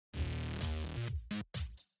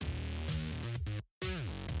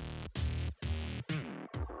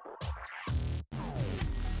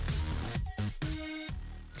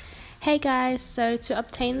Hey guys, so to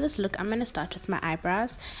obtain this look, I'm going to start with my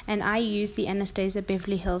eyebrows, and I use the Anastasia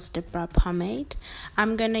Beverly Hills Dip Brow Pomade.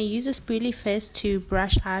 I'm going to use a spoolie first to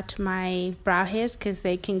brush out my brow hairs because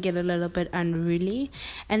they can get a little bit unruly,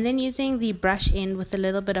 and then using the brush end with a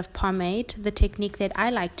little bit of pomade. The technique that I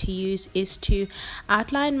like to use is to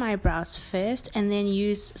outline my brows first and then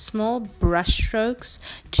use small brush strokes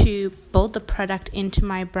to build the product into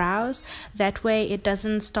my brows. That way it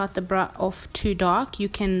doesn't start the brow off too dark. You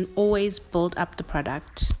can always build up the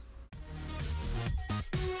product.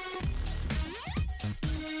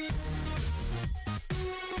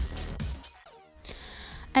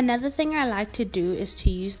 Another thing I like to do is to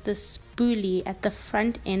use the spoolie at the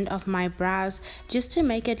front end of my brows just to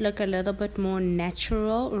make it look a little bit more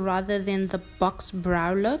natural rather than the box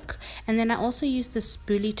brow look. And then I also use the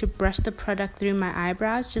spoolie to brush the product through my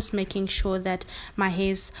eyebrows, just making sure that my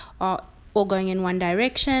hairs are all going in one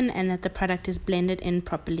direction and that the product is blended in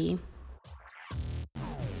properly.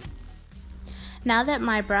 Now that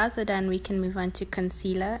my brows are done, we can move on to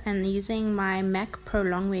concealer, and using my MAC Pro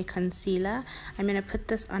Longwear concealer, I'm going to put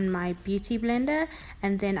this on my beauty blender,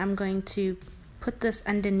 and then I'm going to put this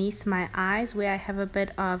underneath my eyes where I have a bit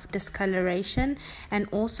of discoloration, and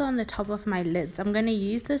also on the top of my lids. I'm going to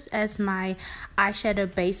use this as my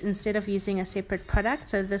eyeshadow base instead of using a separate product,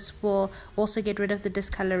 so this will also get rid of the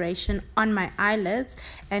discoloration on my eyelids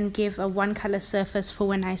and give a one color surface for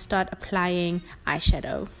when I start applying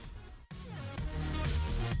eyeshadow.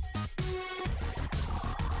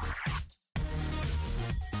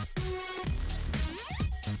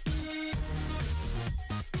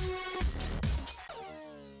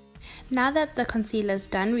 Now that the concealer is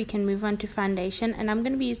done, we can move on to foundation, and I'm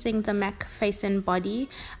going to be using the MAC Face and Body.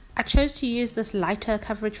 I chose to use this lighter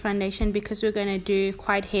coverage foundation because we're going to do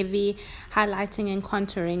quite heavy highlighting and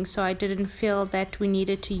contouring, so I didn't feel that we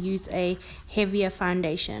needed to use a heavier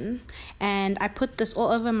foundation. And I put this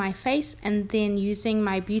all over my face, and then using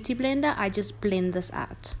my beauty blender, I just blend this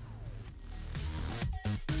out.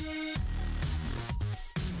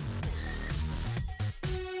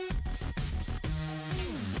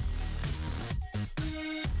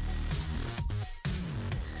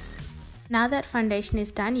 Now that foundation is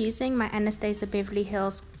done, using my Anastasia Beverly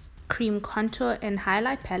Hills Cream Contour and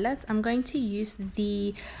Highlight palette, I'm going to use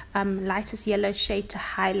the lightest yellow shade to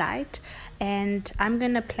highlight, and I'm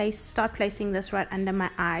going to start placing this right under my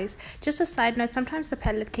eyes. Just a side note, sometimes the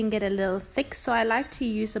palette can get a little thick, so I like to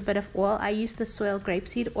use a bit of oil. I use the Soil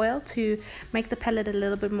Grapeseed oil to make the palette a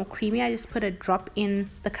little bit more creamy. I just put a drop in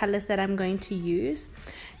the colors that I'm going to use.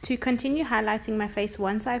 To continue highlighting my face,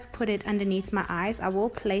 once I've put it underneath my eyes, I will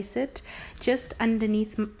place it just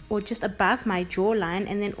underneath or just above my jawline,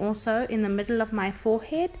 and then also in the middle of my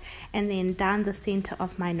forehead, and then down the center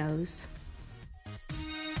of my nose.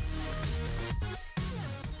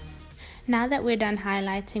 Now that we're done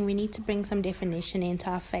highlighting, we need to bring some definition into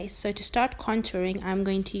our face. So to start contouring, I'm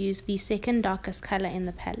going to use the second darkest color in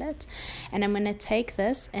the palette, and I'm going to take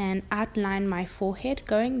this and outline my forehead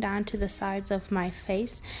going down to the sides of my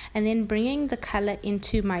face, and then bringing the color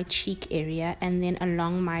into my cheek area and then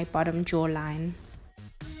along my bottom jawline.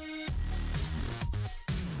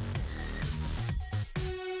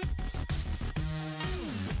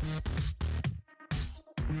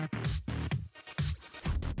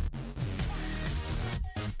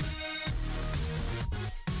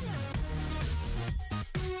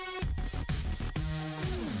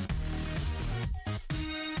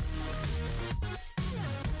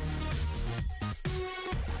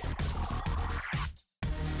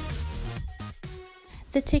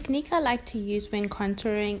 The technique I like to use when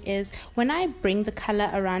contouring is when I bring the color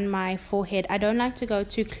around my forehead, I don't like to go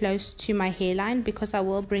too close to my hairline because I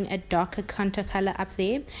will bring a darker contour color up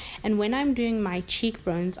there. And when I'm doing my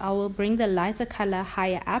cheekbones, I will bring the lighter color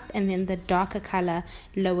higher up and then the darker color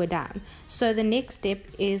lower down. So the next step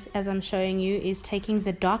is, as I'm showing you, is taking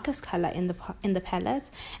the darkest color in the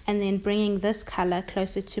palette and then bringing this color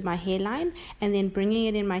closer to my hairline, and then bringing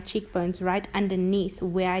it in my cheekbones right underneath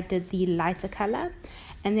where I did the lighter color.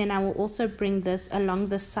 And then I will also bring this along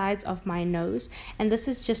the sides of my nose, and this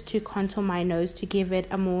is just to contour my nose to give it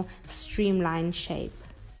a more streamlined shape.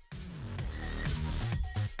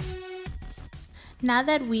 Now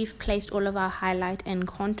that we've placed all of our highlight and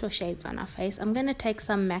contour shades on our face, I'm going to take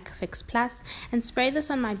some MAC Fix Plus and spray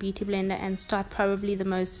this on my beauty blender and start probably the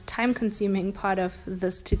most time consuming part of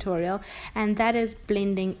this tutorial, and that is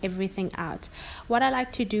blending everything out. What I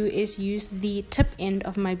like to do is use the tip end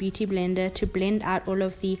of my beauty blender to blend out all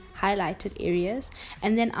of the highlighted areas,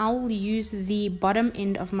 and then I'll use the bottom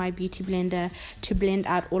end of my beauty blender to blend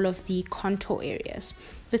out all of the contour areas.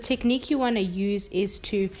 The technique you want to use is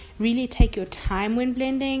to really take your time when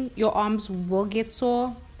blending. Your arms will get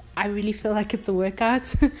sore. I really feel like it's a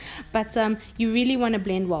workout, but you really want to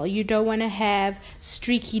blend well. You don't want to have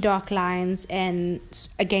streaky dark lines and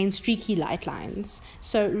again streaky light lines.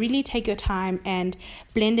 So really take your time and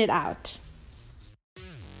blend it out.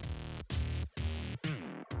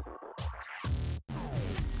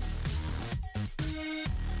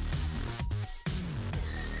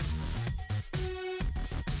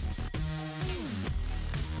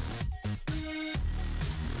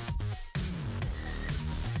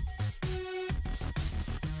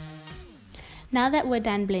 Now that we're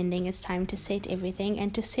done blending, it's time to set everything.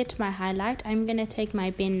 And to set my highlight, I'm going to take my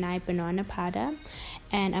Ben Nye banana powder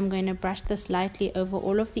and I'm going to brush this lightly over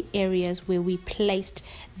all of the areas where we placed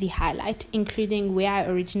the highlight, including where I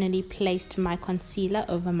originally placed my concealer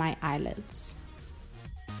over my eyelids.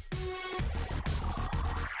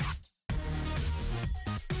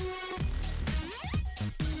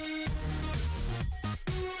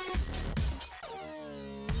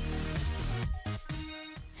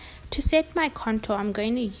 To set my contour, I'm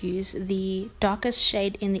going to use the darkest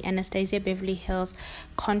shade in the Anastasia Beverly Hills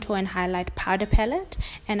Contour and Highlight Powder Palette,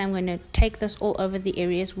 and I'm going to take this all over the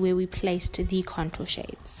areas where we placed the contour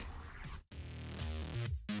shades.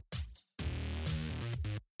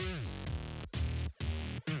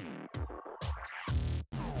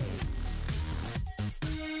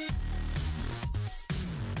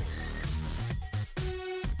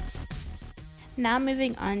 Now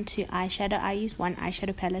moving on to eyeshadow, I used one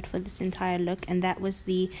eyeshadow palette for this entire look, and that was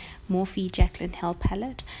the Morphe Jaclyn Hill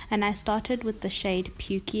palette. And I started with the shade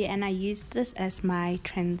Pukey, and I used this as my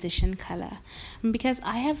transition color. And because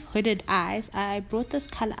I have hooded eyes, I brought this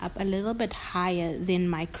color up a little bit higher than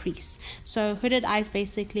my crease. So hooded eyes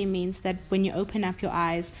basically means that when you open up your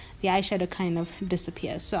eyes, the eyeshadow kind of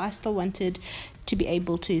disappears. So I still wanted to be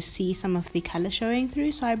able to see some of the color showing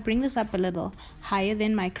through, so I bring this up a little higher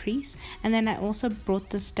than my crease, and then I also brought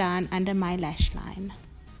this down under my lash line.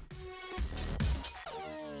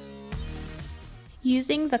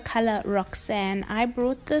 Using the color Roxanne, I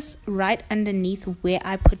brought this right underneath where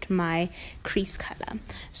I put my crease color.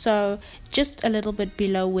 So just a little bit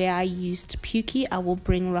below where I used Pukey, I will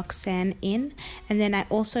bring Roxanne in, and then I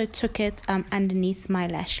also took it underneath my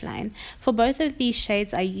lash line. For both of these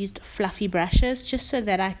shades, I used fluffy brushes just so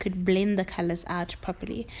that I could blend the colors out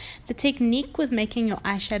properly. The technique with making your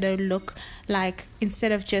eyeshadow look like,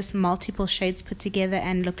 instead of just multiple shades put together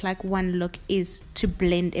and look like one look, is to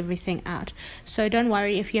blend everything out. So don't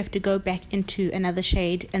worry if you have to go back into another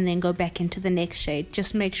shade and then go back into the next shade.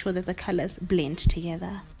 Just make sure that the colors blend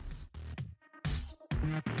together.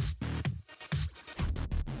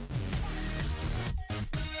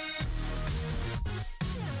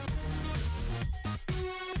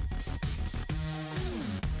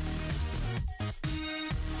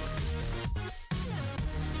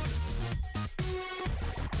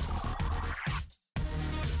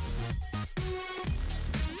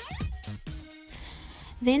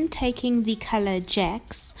 Then taking the color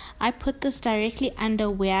Jax, I put this directly under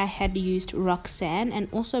where I had used Roxanne and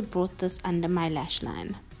also brought this under my lash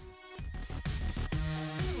line.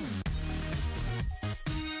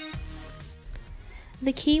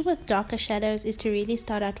 The key with darker shadows is to really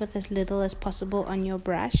start out with as little as possible on your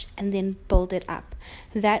brush and then build it up.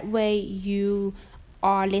 That way you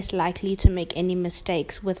are less likely to make any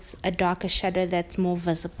mistakes with a darker shadow that's more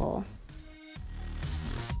visible.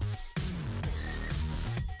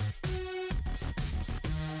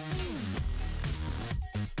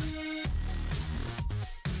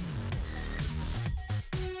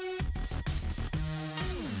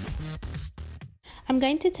 I'm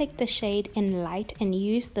going to take the shade in Light and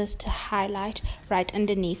use this to highlight right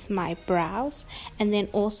underneath my brows and then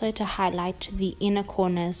also to highlight the inner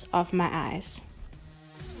corners of my eyes.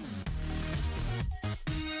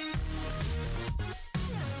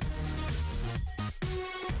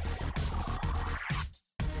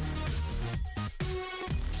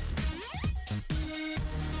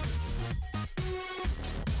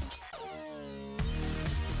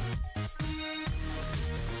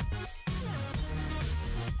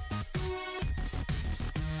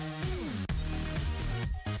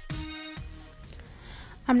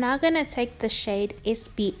 I'm now going to take the shade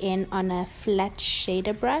SBN on a flat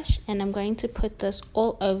shader brush and I'm going to put this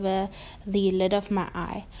all over the lid of my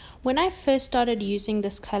eye. When I first started using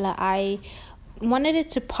this color, I wanted it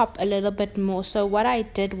to pop a little bit more. So what I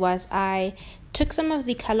did was I took some of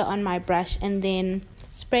the color on my brush and then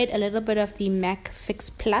sprayed a little bit of the MAC Fix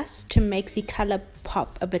Plus to make the color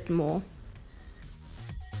pop a bit more.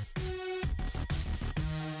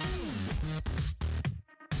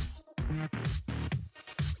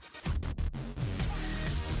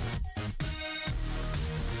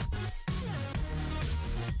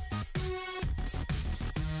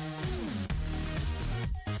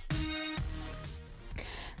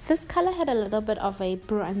 This color had a little bit of a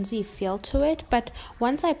bronzy feel to it, but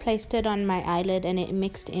once I placed it on my eyelid and it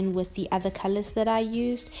mixed in with the other colors that I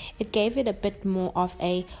used, it gave it a bit more of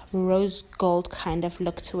a rose gold kind of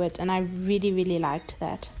look to it, and I really liked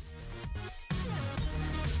that.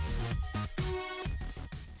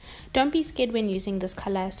 Don't be scared when using this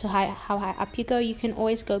color as to how high up you go. You can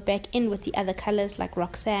always go back in with the other colors like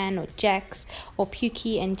Roxanne or Jax or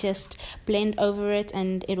Pukey and just blend over it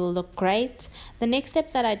and it will look great. The next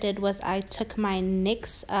step that I did was I took my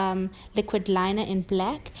NYX liquid liner in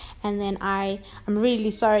black, and then I'm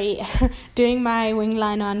really sorry, doing my wing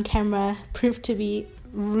liner on camera proved to be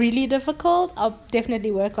really difficult. I'll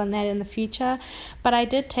definitely work on that in the future, but I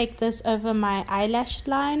did take this over my eyelash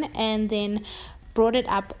line and then brought it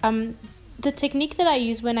up. The technique that I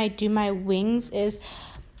use when I do my wings is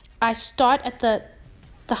I start at the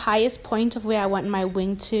highest point of where I want my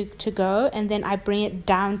wing to go, and then I bring it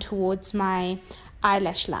down towards my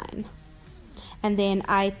eyelash line, and then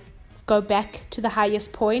I go back to the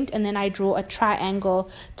highest point, and then I draw a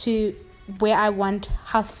triangle to where I want,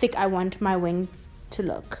 how thick I want my wing to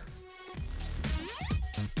look.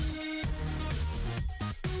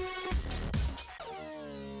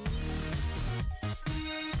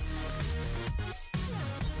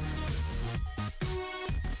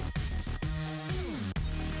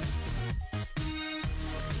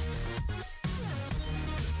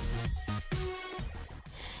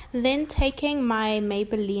 Then taking my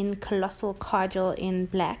Maybelline Colossal Kajal in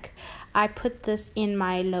black, I put this in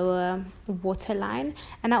my lower waterline,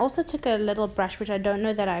 and I also took a little brush, which I don't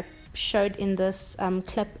know that I showed in this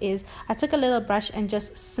clip, is I took a little brush and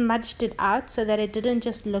just smudged it out so that it didn't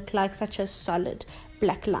just look like such a solid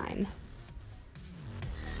black line.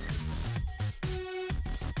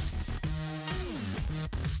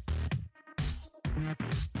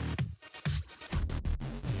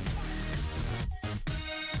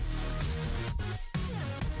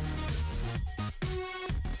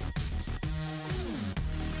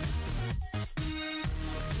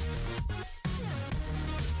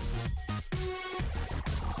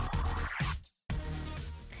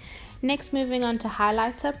 Next, moving on to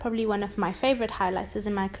highlighter. Probably one of my favorite highlighters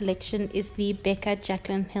in my collection is the Becca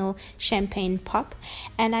Jaclyn Hill Champagne Pop,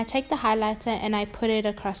 and I take the highlighter and I put it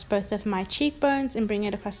across both of my cheekbones and bring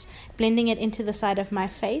it across, blending it into the side of my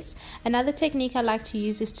face. Another technique I like to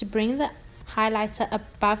use is to bring the highlighter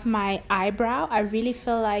above my eyebrow. I really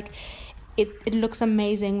feel like it looks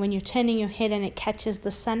amazing when you're turning your head and it catches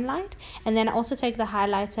the sunlight. And then I also take the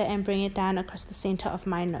highlighter and bring it down across the center of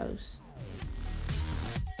my nose.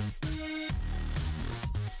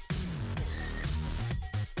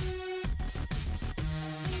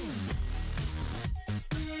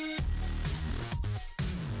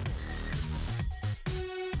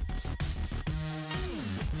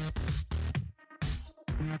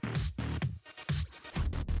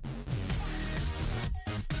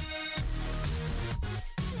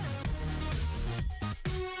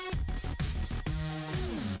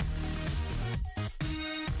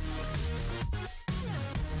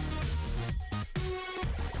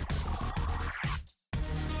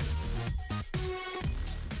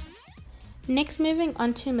 Next, moving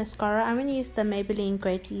on to mascara, I'm going to use the Maybelline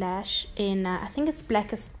Great Lash in, I think it's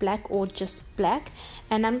Blackest Black or just black.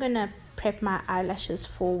 And I'm going to prep my eyelashes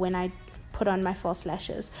for when I put on my false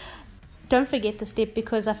lashes. Don't forget the step,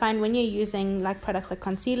 because I find when you're using like products like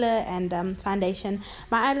concealer and foundation,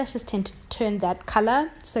 my eyelashes tend to turn that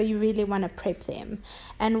color. So you really want to prep them.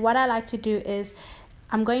 And what I like to do is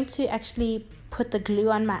I'm going to actually put the glue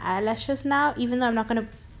on my eyelashes now, even though I'm not going to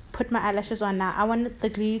put my eyelashes on now. I want the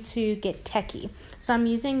glue to get tacky, so I'm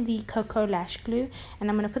using the Cocoa Lash Glue, and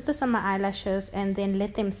I'm going to put this on my eyelashes and then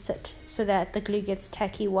let them sit so that the glue gets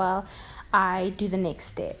tacky while I do the next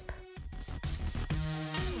step.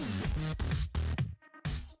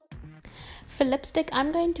 For lipstick,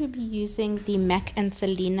 I'm going to be using the MAC and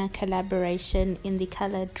Selena collaboration in the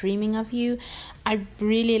color Dreaming of You. I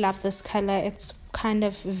really love this color. It's kind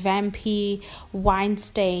of vampy, wine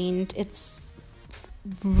stained. It's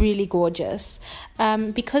really gorgeous.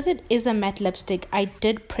 Because it is a matte lipstick, I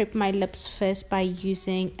did prep my lips first by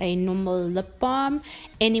using a normal lip balm.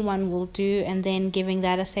 Anyone will do, and then giving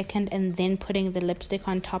that a second and then putting the lipstick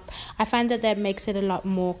on top. I find that makes it a lot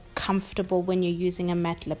more comfortable when you're using a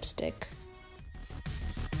matte lipstick.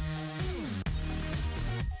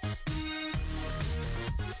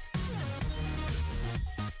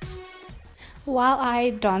 While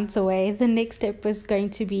I dance away, the next step was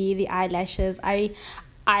going to be the eyelashes. I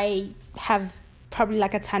have probably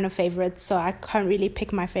like a ton of favorites, so I can't really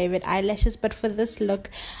pick my favorite eyelashes, but for this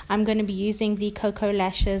look I'm going to be using the Cocoa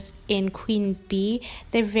Lashes in Queen Bee.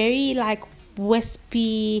 They're very like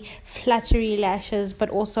wispy, fluttery lashes, but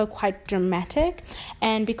also quite dramatic.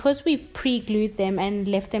 And because we pre-glued them and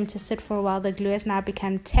left them to sit for a while, the glue has now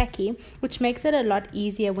become tacky, which makes it a lot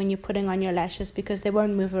easier when you're putting on your lashes because they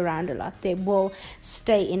won't move around a lot. They will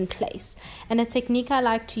stay in place. And a technique I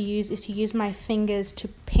like to use is to use my fingers to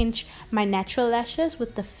pinch my natural lashes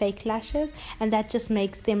with the fake lashes, and that just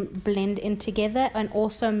makes them blend in together and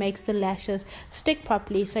also makes the lashes stick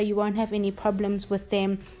properly, so you won't have any problems with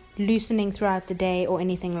them loosening throughout the day or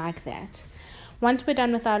anything like that. Once we're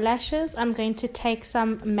done with our lashes, I'm going to take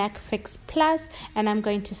some MAC Fix Plus and I'm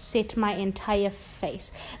going to set my entire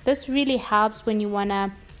face. This really helps when you want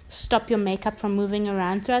to stop your makeup from moving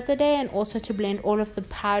around throughout the day, and also to blend all of the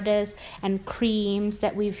powders and creams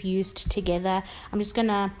that we've used together. I'm just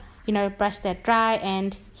gonna brush that dry,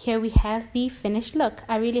 and here we have the finished look.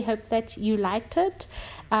 I really hope that you liked it.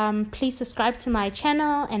 Please subscribe to my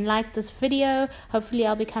channel and like this video. Hopefully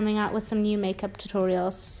I'll be coming out with some new makeup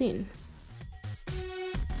tutorials soon.